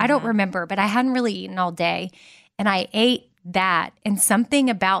something. I don't remember, but I hadn't really eaten all day. And I ate that, and something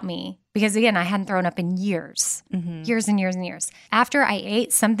about me, because again, I hadn't thrown up in years, years and years and years. After I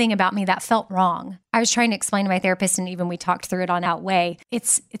ate, something about me that felt wrong. I was trying to explain to my therapist, and even we talked through it on Outweigh.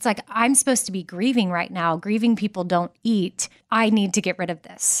 It's like, I'm supposed to be grieving right now. Grieving people don't eat. I need to get rid of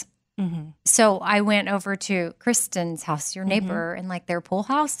this. So I went over to Kristen's house, your neighbor, and like their pool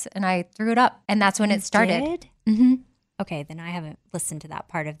house, and I threw it up. And that's when it started. Did? Okay, then I haven't listened to that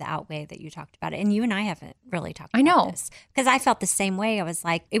part of the Outweigh that you talked about it. And you and I haven't really talked about this. Because I felt the same way. I was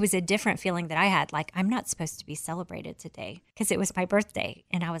like, it was a different feeling that I had. Like, I'm not supposed to be celebrated today because it was my birthday.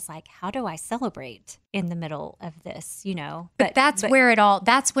 And I was like, how do I celebrate in the middle of this, you know? But that's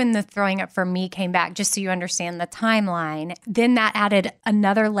when the throwing up for me came back, just so you understand the timeline. Then that added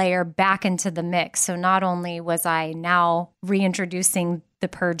another layer back into the mix. So not only was I now reintroducing the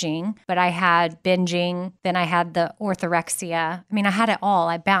purging, but I had binging, then I had the orthorexia. I mean, I had it all.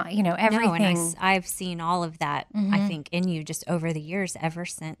 I bound, everything. No, and I've seen all of that, I think, in you just over the years, ever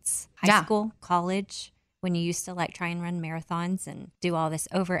since high school, college, when you used to like try and run marathons and do all this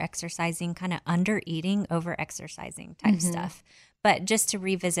over-exercising, kind of under-eating, over-exercising type stuff. But just to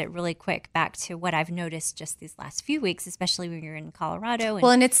revisit really quick back to what I've noticed just these last few weeks, especially when you're in Colorado.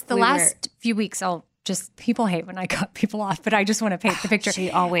 And it's the last few weeks, people hate when I cut people off, but I just want to paint the picture.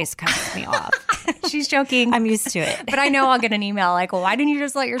 She always cuts me off. She's joking. I'm used to it. But I know I'll get an email like, well, why didn't you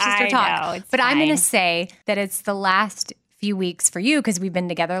just let your sister talk? But I'm going to say that it's the last few weeks for you because we've been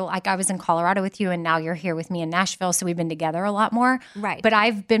together. Like I was in Colorado with you and now you're here with me in Nashville. So we've been together a lot more. Right. But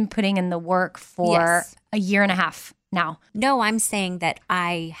I've been putting in the work for a year and a half now. No, I'm saying that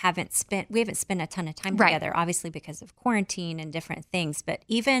we haven't spent a ton of time together, obviously because of quarantine and different things. But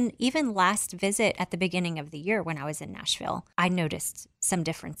even last visit at the beginning of the year when I was in Nashville, I noticed some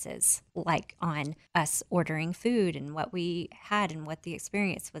differences, like on us ordering food and what we had and what the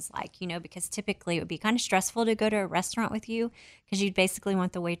experience was like, because typically it would be kind of stressful to go to a restaurant with you because you'd basically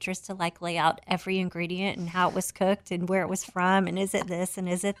want the waitress to like lay out every ingredient and how it was cooked and where it was from and is it this and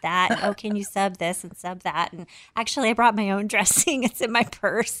is it that? And, oh, can you sub this and sub that? And actually I brought my own dressing. It's in my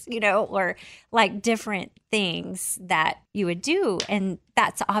purse, or like different things that you would do. And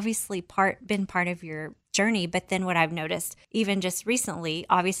that's obviously been part of your journey. But then what I've noticed, even just recently,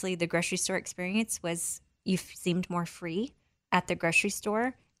 obviously the grocery store experience was you seemed more free at the grocery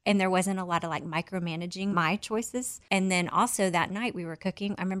store. And there wasn't a lot of like micromanaging my choices. And then also that night we were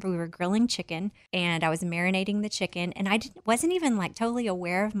cooking. I remember we were grilling chicken and I was marinating the chicken. And I wasn't even like totally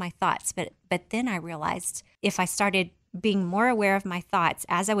aware of my thoughts. But then I realized if I started being more aware of my thoughts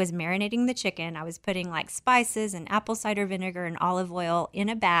as I was marinating the chicken, I was putting like spices and apple cider vinegar and olive oil in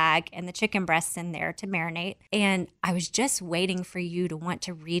a bag and the chicken breasts in there to marinate. And I was just waiting for you to want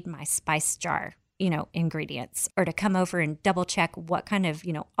to read my spice jar, ingredients, or to come over and double check what kind of,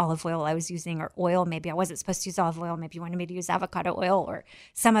 olive oil I was using or oil. Maybe I wasn't supposed to use olive oil. Maybe you wanted me to use avocado oil or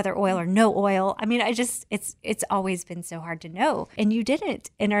some other oil or no oil. I mean, it's always been so hard to know. And you didn't.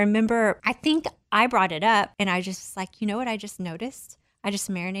 And I remember, I think I brought it up and I just like, you know what I just noticed? I just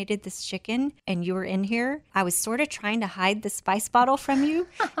marinated this chicken and you were in here. I was sort of trying to hide the spice bottle from you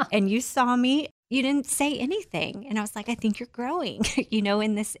and you saw me. You didn't say anything. And I was like, I think you're growing,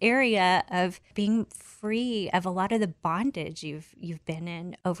 in this area of being free of a lot of the bondage you've been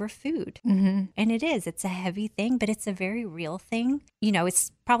in over food. Mm-hmm. And it's a heavy thing, but it's a very real thing.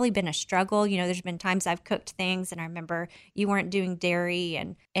 It's probably been a struggle. There's been times I've cooked things and I remember you weren't doing dairy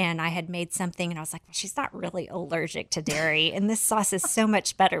and I had made something and I was like, well, she's not really allergic to dairy. And this sauce is so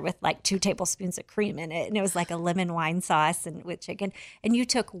much better with like 2 tablespoons of cream in it. And it was like a lemon wine sauce and with chicken. And you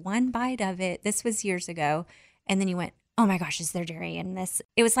took one bite of it. This was years ago. And then you went, oh my gosh, is there dairy in this?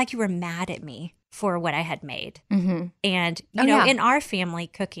 It was like you were mad at me for what I had made. Mm-hmm. And, in our family,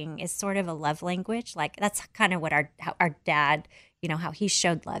 cooking is sort of a love language. Like that's kind of what our dad, you know, how he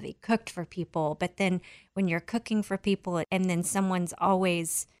showed love. He cooked for people. But then when you're cooking for people and then someone's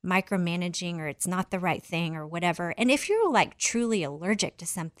always micromanaging or it's not the right thing or whatever. And if you're like truly allergic to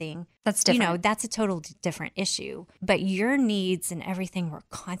something, That's different. You know, that's a total different issue. But your needs and everything were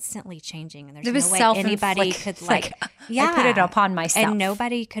constantly changing. And It there's was no way anybody could I put it upon myself. And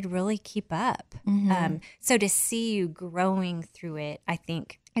nobody could really keep up. So to see you growing through it, I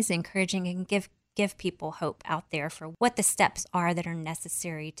think is encouraging and give people hope out there for what the steps are that are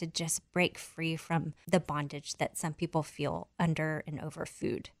necessary to just break free from the bondage that some people feel under and over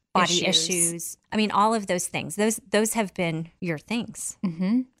food. Body issues. I mean, all of those things. Those have been your things.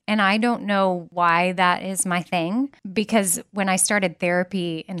 Mm-hmm. And I don't know why that is my thing, because when I started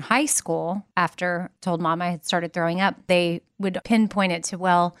therapy in high school, after I told mom I had started throwing up, they would pinpoint it to,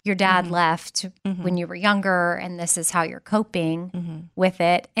 well, your dad left when you were younger, and this is how you're coping with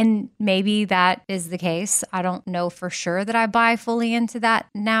it. And maybe that is the case. I don't know for sure that I buy fully into that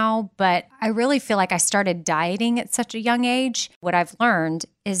now, but I really feel like I started dieting at such a young age. What I've learned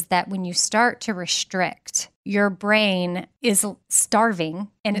is that when you start to restrict, your brain is starving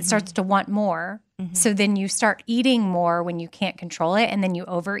and it starts to want more. So then you start eating more when you can't control it, and then you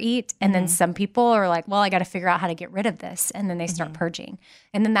overeat. And then some people are like, well, I got to figure out how to get rid of this. And then they start purging.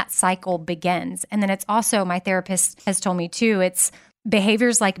 And then that cycle begins. And then it's also, my therapist has told me too, it's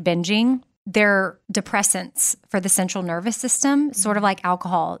behaviors like binging. They're depressants for the central nervous system, sort of like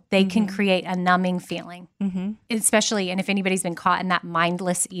alcohol. They can create a numbing feeling, especially, and if anybody's been caught in that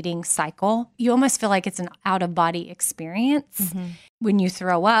mindless eating cycle, you almost feel like it's an out-of-body experience. When you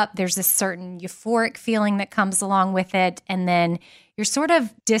throw up, there's this certain euphoric feeling that comes along with it, and then you're sort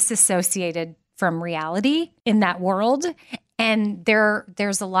of disassociated from reality in that world. And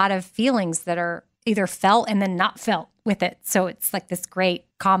there's a lot of feelings that are either felt and then not felt with it. So it's like this great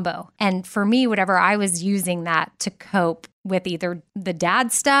combo. And for me, whatever I was using that to cope with either the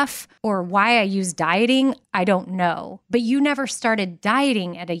dad stuff or why I use dieting, I don't know. But you never started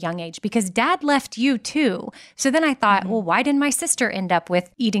dieting at a young age because dad left you too. So then I thought, well, why didn't my sister end up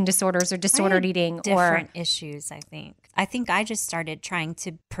with eating disorders or disordered eating? Different issues, I think. I think I just started trying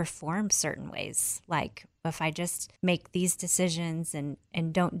to perform certain ways. Like if I just make these decisions and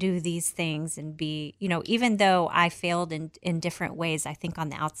don't do these things and be, you know, even though I failed in different ways, I think on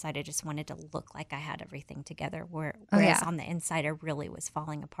the outside, I just wanted to look like I had everything together. Whereas on the inside, I really was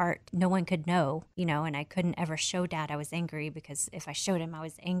falling apart. No one could know, you know, and I couldn't ever show dad I was angry, because if I showed him I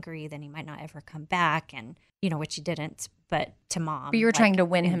was angry, then he might not ever come back. And, you know, which he didn't, but to mom. But you were trying to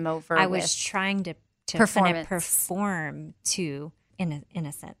win him over. I was trying to kind of perform to, in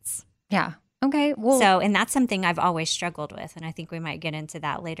a sense. Yeah. Okay. Well, so, and that's something I've always struggled with. And I think we might get into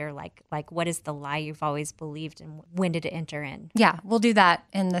that later. Like what is the lie you've always believed and when did it enter in? Yeah, we'll do that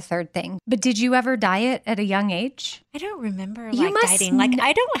in the third thing. But did you ever diet at a young age? I don't remember dieting. Like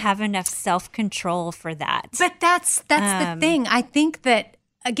I don't have enough self-control for that. But that's the thing. I think that,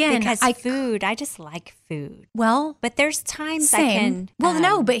 again, because I just like food. Well, but there's times same. I can. Well,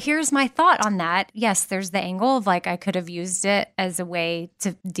 no, but here's my thought on that. Yes, there's the angle of like I could have used it as a way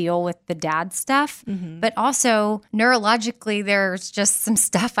to deal with the dad stuff, but also neurologically, there's just some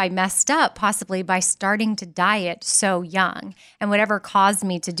stuff I messed up possibly by starting to diet so young, and whatever caused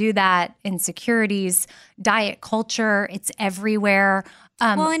me to do that, insecurities, diet culture, it's everywhere.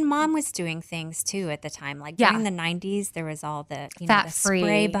 Well, and mom was doing things too at the time. Like during the 90s, there was all the fat-free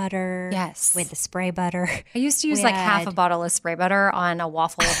spray butter. Yes. With the spray butter. I used to use like half a bottle of spray butter on a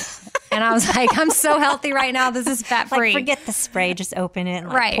waffle. And I was like, I'm so healthy right now. This is fat-free. Like forget the spray, just open it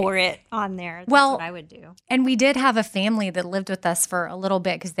and pour it on there. That's what I would do. And we did have a family that lived with us for a little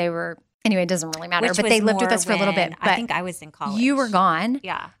bit because they were, anyway, it doesn't really matter, but they lived with us for a little bit. But I think I was in college. You were gone.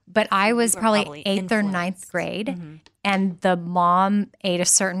 Yeah. But I was probably 8th or 9th grade. And the mom ate a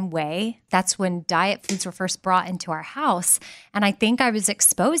certain way. That's when diet foods were first brought into our house. And I think I was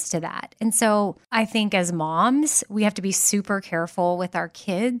exposed to that. And so I think as moms, we have to be super careful with our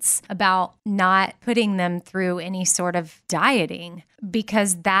kids about not putting them through any sort of dieting,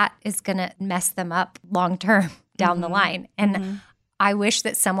 because that is going to mess them up long term down the line. And I wish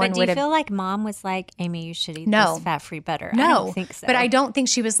that someone would have. But do you feel like mom was like, Amy, you should eat this fat-free butter? No. I don't think so. But I don't think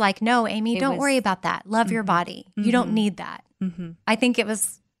she was like, no, Amy, don't worry about that. Love your body. You don't need that. I think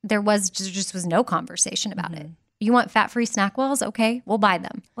there just was no conversation about it. You want fat-free SnackWells? Okay, we'll buy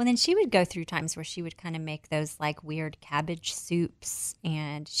them. Well, then she would go through times where she would kind of make those like weird cabbage soups,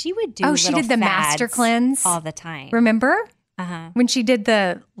 and she would do she did the Master Cleanse all the time. Remember? When she did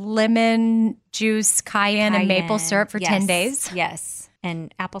the lemon juice, cayenne and maple syrup for 10 days. Yes.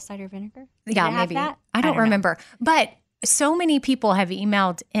 And apple cider vinegar? Maybe. That? I don't remember. But so many people have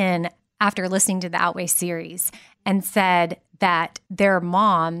emailed in after listening to the Outweigh series and said that their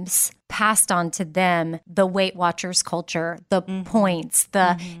moms passed on to them the Weight Watchers culture, the points,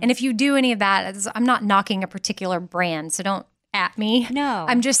 and if you do any of that, I'm not knocking a particular brand, so don't at me. No.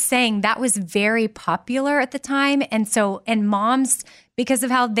 I'm just saying that was very popular at the time. And moms, because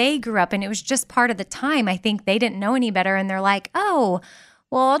of how they grew up, and it was just part of the time, I think they didn't know any better. And they're like, oh,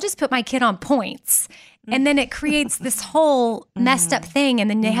 well, I'll just put my kid on points. And then it creates this whole messed up thing. And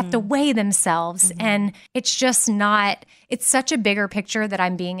then they have to weigh themselves. And it's just not, it's such a bigger picture that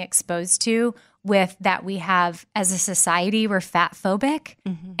I'm being exposed to with that we have as a society, we're fat phobic.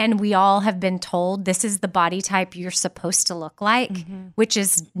 And we all have been told this is the body type you're supposed to look like, which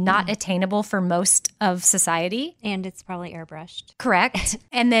is not attainable for most of society. And it's probably airbrushed. Correct.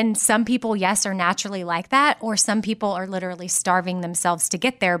 And then some people, yes, are naturally like that, or some people are literally starving themselves to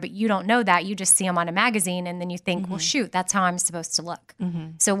get there, but you don't know that. You just see them on a magazine and then you think, well, shoot, that's how I'm supposed to look.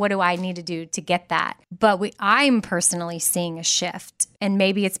 So what do I need to do to get that? But I'm personally seeing a shift. And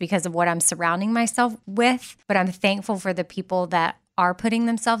maybe it's because of what I'm surrounding myself with, but I'm thankful for the people that are putting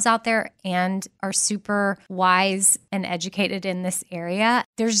themselves out there and are super wise and educated in this area.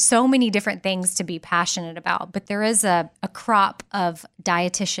 There's so many different things to be passionate about, but there is a crop of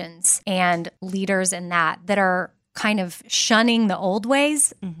dietitians and leaders in that are kind of shunning the old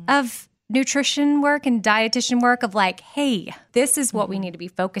ways of nutrition work and dietitian work of like, hey, this is what we need to be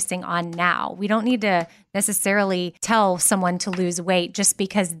focusing on now. We don't need to necessarily tell someone to lose weight just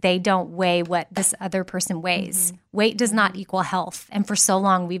because they don't weigh what this other person weighs. Weight does not equal health. And for so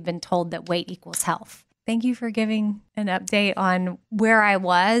long, we've been told that weight equals health. Thank you for giving an update on where I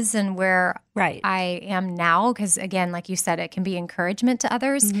was and where I am now. Because again, like you said, it can be encouragement to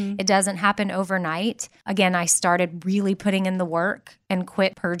others. It doesn't happen overnight. Again, I started really putting in the work and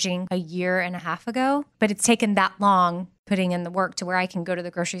quit purging a year and a half ago. But it's taken that long putting in the work to where I can go to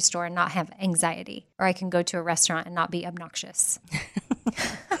the grocery store and not have anxiety, or I can go to a restaurant and not be obnoxious.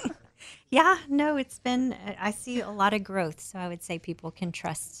 Yeah, no, it's been, I see a lot of growth. So I would say people can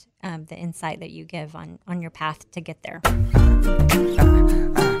trust the insight that you give on your path to get there.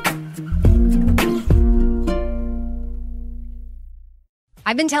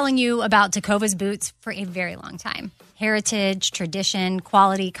 I've been telling you about Tecovas boots for a very long time. Heritage, tradition,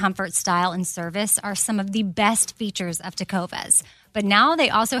 quality, comfort, style, and service are some of the best features of Tecovas. But now they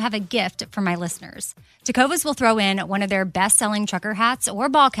also have a gift for my listeners. Tecovas will throw in one of their best-selling trucker hats or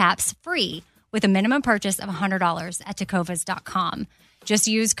ball caps free with a minimum purchase of $100 at tecovas.com. Just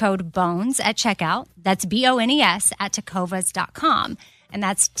use code BONES at checkout. That's BONES at tecovas.com. And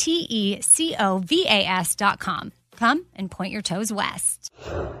that's TECOVAS.com. Come and point your toes west.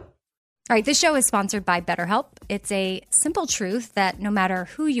 All right, this show is sponsored by BetterHelp. It's a simple truth that no matter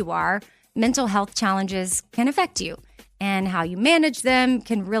who you are, mental health challenges can affect you, and how you manage them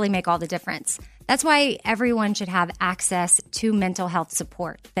can really make all the difference. That's why everyone should have access to mental health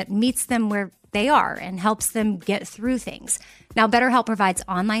support that meets them where they are and helps them get through things. Now, BetterHelp provides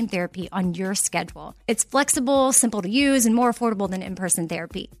online therapy on your schedule. It's flexible, simple to use, and more affordable than in-person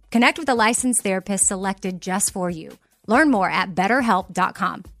therapy. Connect with a licensed therapist selected just for you. Learn more at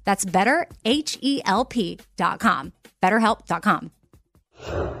BetterHelp.com. That's BetterHelp.com. BetterHelp.com.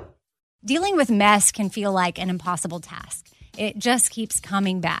 Dealing with mess can feel like an impossible task. It just keeps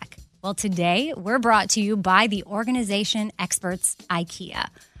coming back. Well, today we're brought to you by the organization experts IKEA.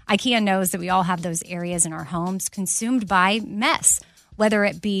 IKEA knows that we all have those areas in our homes consumed by mess, whether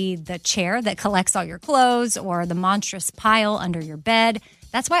it be the chair that collects all your clothes or the monstrous pile under your bed.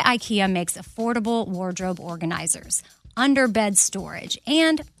 That's why IKEA makes affordable wardrobe organizers, under-bed storage,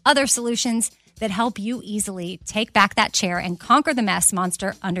 and other solutions that help you easily take back that chair and conquer the mess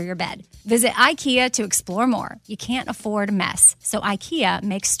monster under your bed. Visit IKEA to explore more. You can't afford mess, so IKEA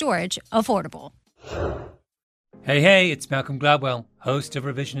makes storage affordable. Hey, it's Malcolm Gladwell, host of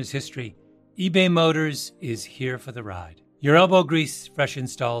Revisionist History. eBay Motors is here for the ride. Your elbow grease, fresh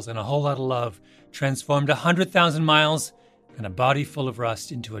installs, and a whole lot of love transformed 100,000 miles and a body full of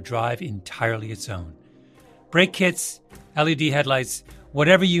rust into a drive entirely its own. Brake kits, LED headlights,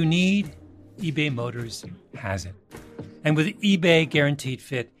 whatever you need, eBay Motors has it. And with eBay Guaranteed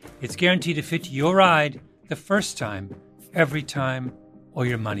Fit, it's guaranteed to fit your ride the first time, every time, or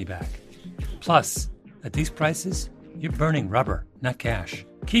your money back. Plus, at these prices, you're burning rubber, not cash.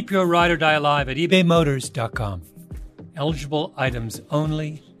 Keep your ride or die alive at ebaymotors.com. Eligible items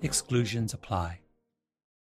only. Exclusions apply.